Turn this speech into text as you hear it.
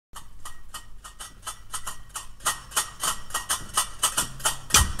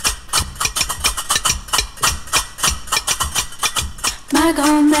ma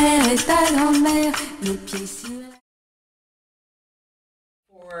grand-mère et ta grand-mère, les pieds sur la...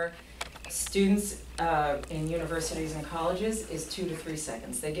 For students in universities and colleges is 2 to 3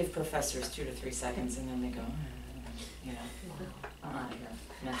 seconds. They give professors 2 to 3 seconds and then they go, you know, I'm out of here,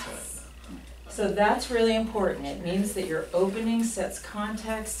 mentally. So that's really important. It means that your opening sets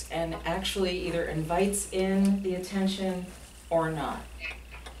context and actually either invites in the attention or not.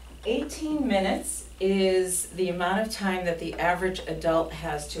 18 minutes is the amount of time that the average adult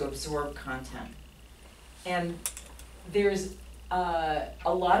has to absorb content. And there's a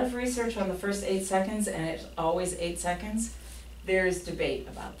lot of research on the first 8 seconds, and it's always 8 seconds. There's debate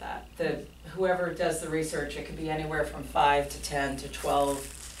about that. Whoever does the research, it could be anywhere from 5 to 10 to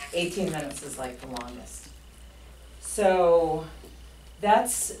 12. 18 minutes is like the longest. So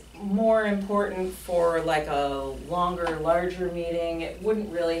that's more important for like a longer, larger meeting. It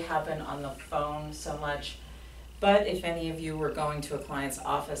wouldn't really happen on the phone so much. But if any of you were going to a client's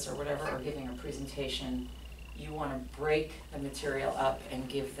office or whatever, or giving a presentation, you want to break the material up and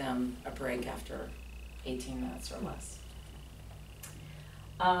give them a break after 18 minutes or less.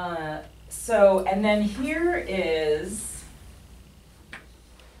 And then here is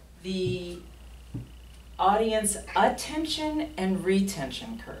the audience attention and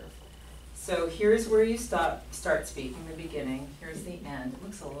retention curve. So here's where you start speaking, the beginning. Here's the end. It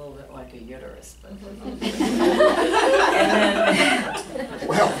looks a little bit like a uterus, but and then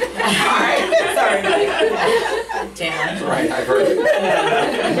Well, sorry, Mike. Dan. Right, I've heard it.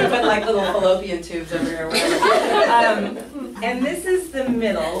 Yeah. Put like little fallopian tubes over here. And this is the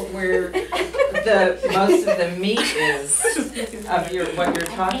middle where most of the meat is of what you're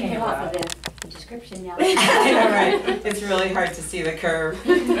talking about. The description now. I know, right? It's really hard to see the curve.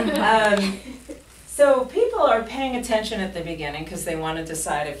 So people are paying attention at the beginning because they want to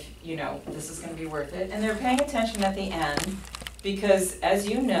decide if, you know, this is going to be worth it. And they're paying attention at the end because, as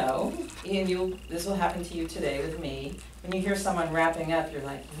you know, and this will happen to you today with me, when you hear someone wrapping up, you're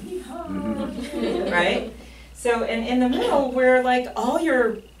like, yeehaw, right? So, and in the middle, where like all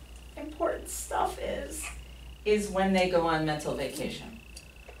your important stuff is when they go on mental vacation.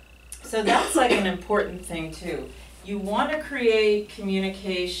 So that's like an important thing too. You want to create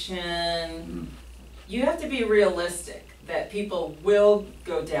communication. You have to be realistic that people will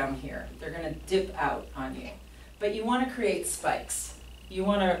go down here. They're going to dip out on you. But you want to create spikes. You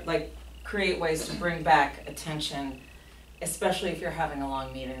want to like create ways to bring back attention, especially if you're having a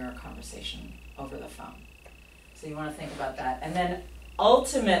long meeting or a conversation over the phone. So you want to think about that. And then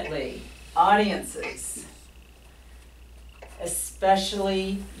ultimately, audiences,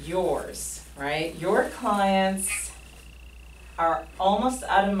 especially yours, right? Your clients are almost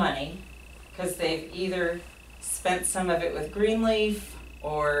out of money because they've either spent some of it with Greenleaf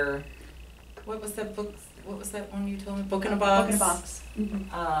or what was that book? What was that one you told me? Book in a Box? Book in a Box.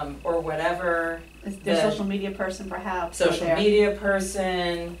 Mm-hmm. Or whatever. Their social media person, perhaps. Social media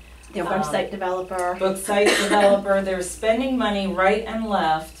person. Their website developer. Website developer. They're spending money right and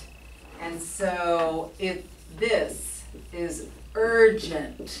left. And so if this is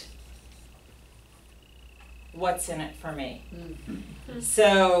urgent, what's in it for me? Mm-hmm.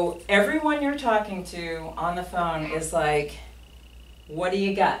 So everyone you're talking to on the phone is like, what do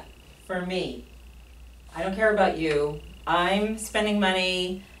you got for me? I don't care about you. I'm spending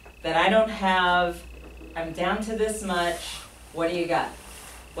money that I don't have. I'm down to this much. What do you got?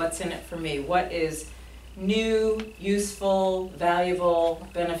 What's in it for me? What is new, useful, valuable,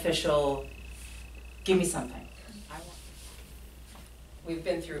 beneficial? Give me something. We've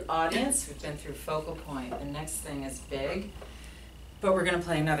been through audience, we've been through focal point. The next thing is big, but we're going to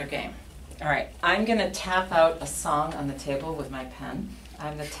play another game. All right, I'm going to tap out a song on the table with my pen.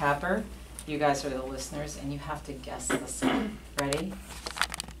 I'm the tapper, you guys are the listeners, and you have to guess the song. Ready?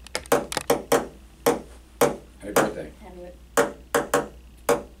 Happy birthday.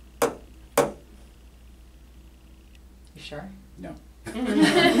 You sure? No.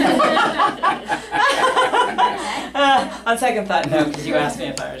 On second thought, no, because you asked me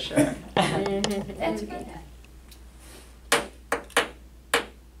if I was sure. That's okay.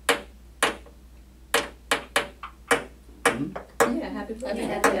 Mm-hmm. Yeah, happy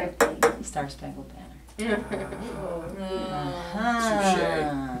birthday. Star Spangled Banner.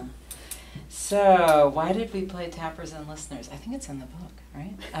 So, why did we play Tappers and Listeners? I think it's in the book,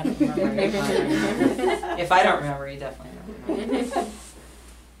 right? I don't remember. If I don't remember, you definitely don't remember.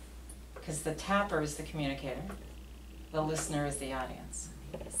 Because the tapper is the communicator. The listener is the audience.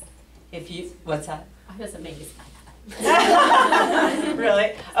 If you, what's that? I was amazed by that.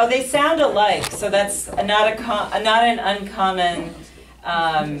 Really? Oh, they sound alike, so that's not an uncommon,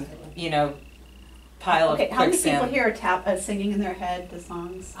 you know, pile of Okay, how many people quicksand. here are singing in their head the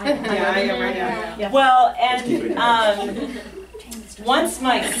songs? I am. Yeah, I am right now. Yeah. Well, keep it in and once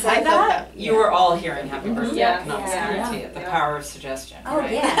Mike said that, you were all hearing Happy Birthday. Yeah. I can almost Yeah. guarantee it. The Yeah. power of suggestion. Oh,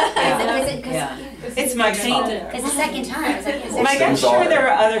 right? yeah. Is it, Yeah. cause, It's Mike's fault. it's the second time. It's like, it's Most Mike, I'm things sure are. there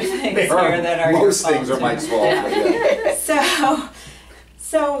are other things They are. here that are your Most fault, things are too. Mike's fault, Yeah. but yeah.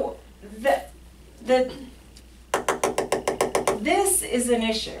 This is an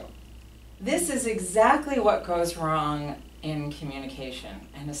issue. This is exactly what goes wrong in communication,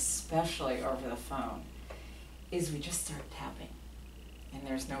 and especially over the phone, is we just start tapping. And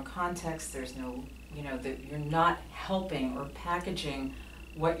there's no context, there's no, you're not helping or packaging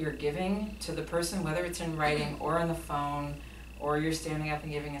what you're giving to the person, whether it's in writing or on the phone, or you're standing up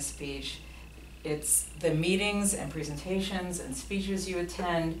and giving a speech. It's the meetings and presentations and speeches you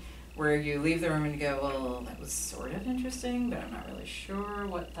attend where you leave the room and you go, well, that was sort of interesting, but I'm not really sure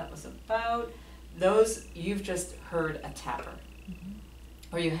what that was about. Those, you've just heard a tapper.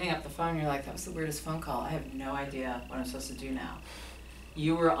 Or you hang up the phone and you're like, that was the weirdest phone call. I have no idea what I'm supposed to do now.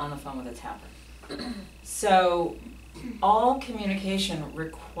 You were on the phone with a tapper. So all communication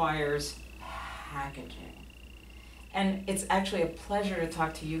requires packaging. And it's actually a pleasure to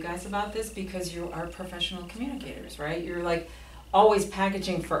talk to you guys about this because you are professional communicators, right? You're like always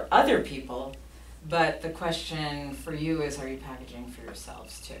packaging for other people, but the question for you is, are you packaging for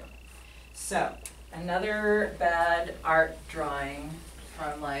yourselves too? So, another bad art drawing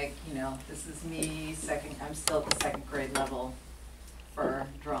from this is me, I'm still at the second grade level for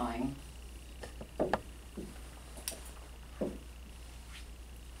drawing.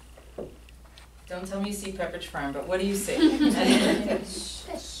 Don't tell me you see Pepperidge Farm, but what do you see?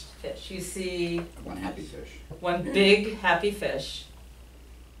 fish. Fish. You see One happy fish. one big happy fish,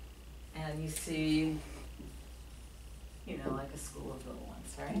 and you see, like a school of little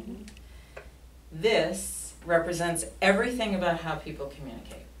ones, right? This represents everything about how people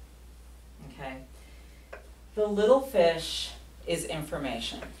communicate, okay? The little fish is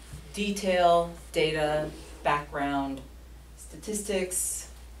information, detail, data, background, statistics,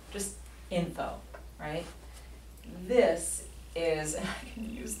 just info, right? This is, and I can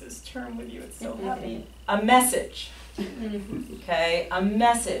use this term with you, it's so happy, a message, okay? A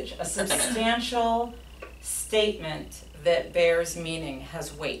message, a substantial statement that bears meaning,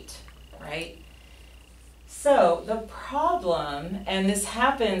 has weight, right? So the problem, and this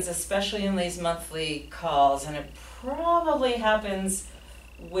happens especially in these monthly calls, and it probably happens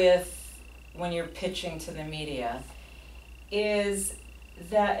when you're pitching to the media, is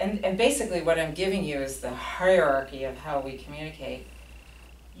that, and basically what I'm giving you is the hierarchy of how we communicate.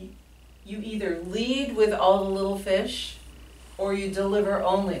 You either lead with all the little fish, or you deliver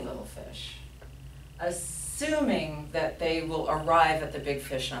only little fish, assuming that they will arrive at the big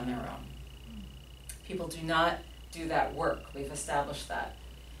fish on their own. People do not do that work. We've established that.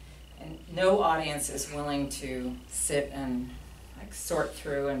 And no audience is willing to sit and sort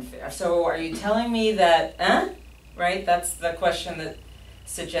through and so are you telling me that, right? That's the question that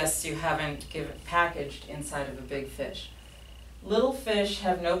suggests you haven't packaged inside of a big fish. Little fish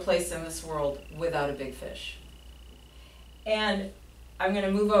have no place in this world without a big fish. And I'm going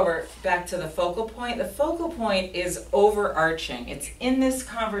to move over back to the focal point. The focal point is overarching. It's in this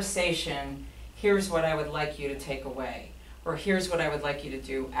conversation, here's what I would like you to take away, or here's what I would like you to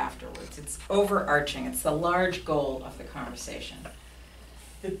do afterwards. It's overarching. It's the large goal of the conversation.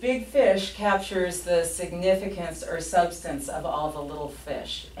 The big fish captures the significance or substance of all the little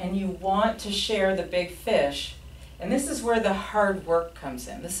fish. And you want to share the big fish. And this is where the hard work comes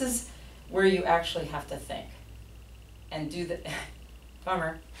in. This is where you actually have to think and do the,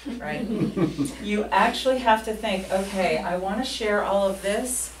 bummer, right? You actually have to think, okay, I want to share all of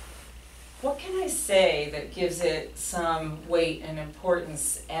this. What can I say that gives it some weight and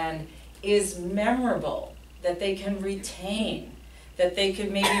importance and is memorable, that they can retain, that they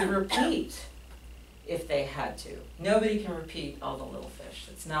could maybe repeat if they had to? Nobody can repeat all the little fish.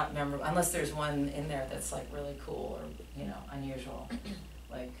 It's not memorable, unless there's one in there that's really cool or, unusual,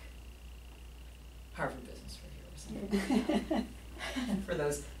 like Harvard Business Review or something. For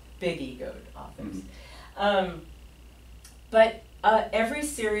those big egoed authors. But every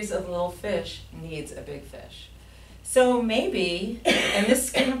series of little fish needs a big fish. So maybe, and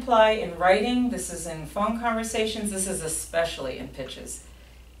this can apply in writing, this is in phone conversations, this is especially in pitches.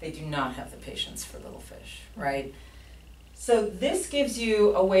 They do not have the patience for little fish, right? So this gives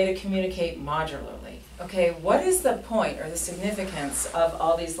you a way to communicate modularly. Okay, what is the point or the significance of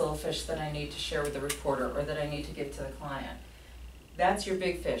all these little fish that I need to share with the reporter or that I need to give to the client? That's your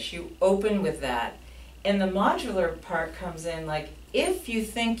big fish. You open with that. And the modular part comes in, like, if you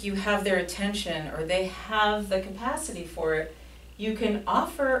think you have their attention or they have the capacity for it, you can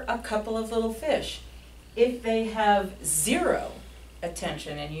offer a couple of little fish. If they have zero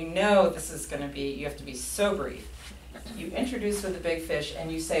attention and you know this is going to be, you have to be so brief, you introduce with a big fish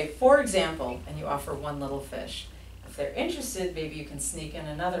and you say, for example, and you offer one little fish. If they're interested, maybe you can sneak in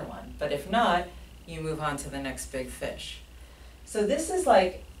another one. But if not, you move on to the next big fish. So this is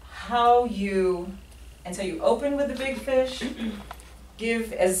like how you, and so you open with the big fish,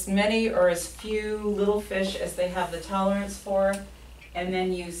 give as many or as few little fish as they have the tolerance for, and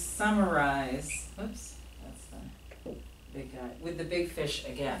then you summarize, oops, that's the big guy, with the big fish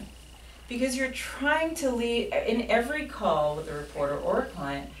again. Because you're trying to leave, in every call with a reporter or a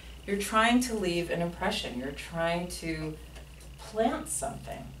client, you're trying to leave an impression. You're trying to plant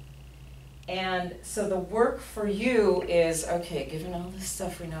something. And so the work for you is, okay, given all this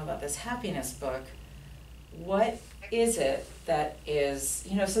stuff we know about this happiness book, what is it that is,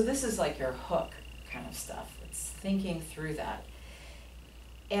 you know, so this is like your hook kind of stuff. It's thinking through that.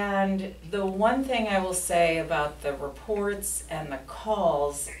 And the one thing I will say about the reports and the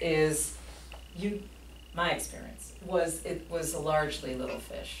calls is, my experience was it was largely little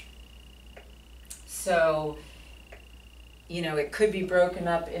fish. So, you know, it could be broken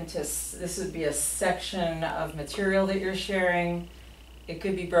up into, this would be a section of material that you're sharing. It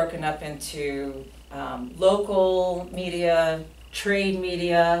could be broken up into local media, trade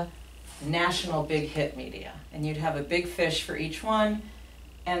media, national big hit media. And you'd have a big fish for each one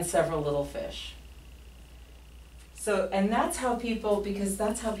and several little fish. So, and that's how people, because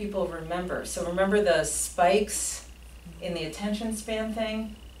that's how people remember. So remember the spikes in the attention span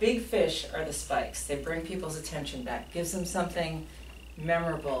thing? Big fish are the spikes. They bring people's attention back, gives them something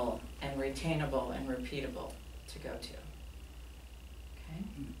memorable and retainable and repeatable to go to. Okay?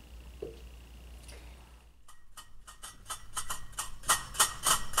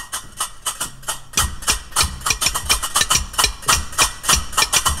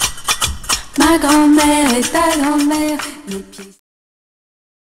 Ma grand-mère et ta grand-mère, les pieds...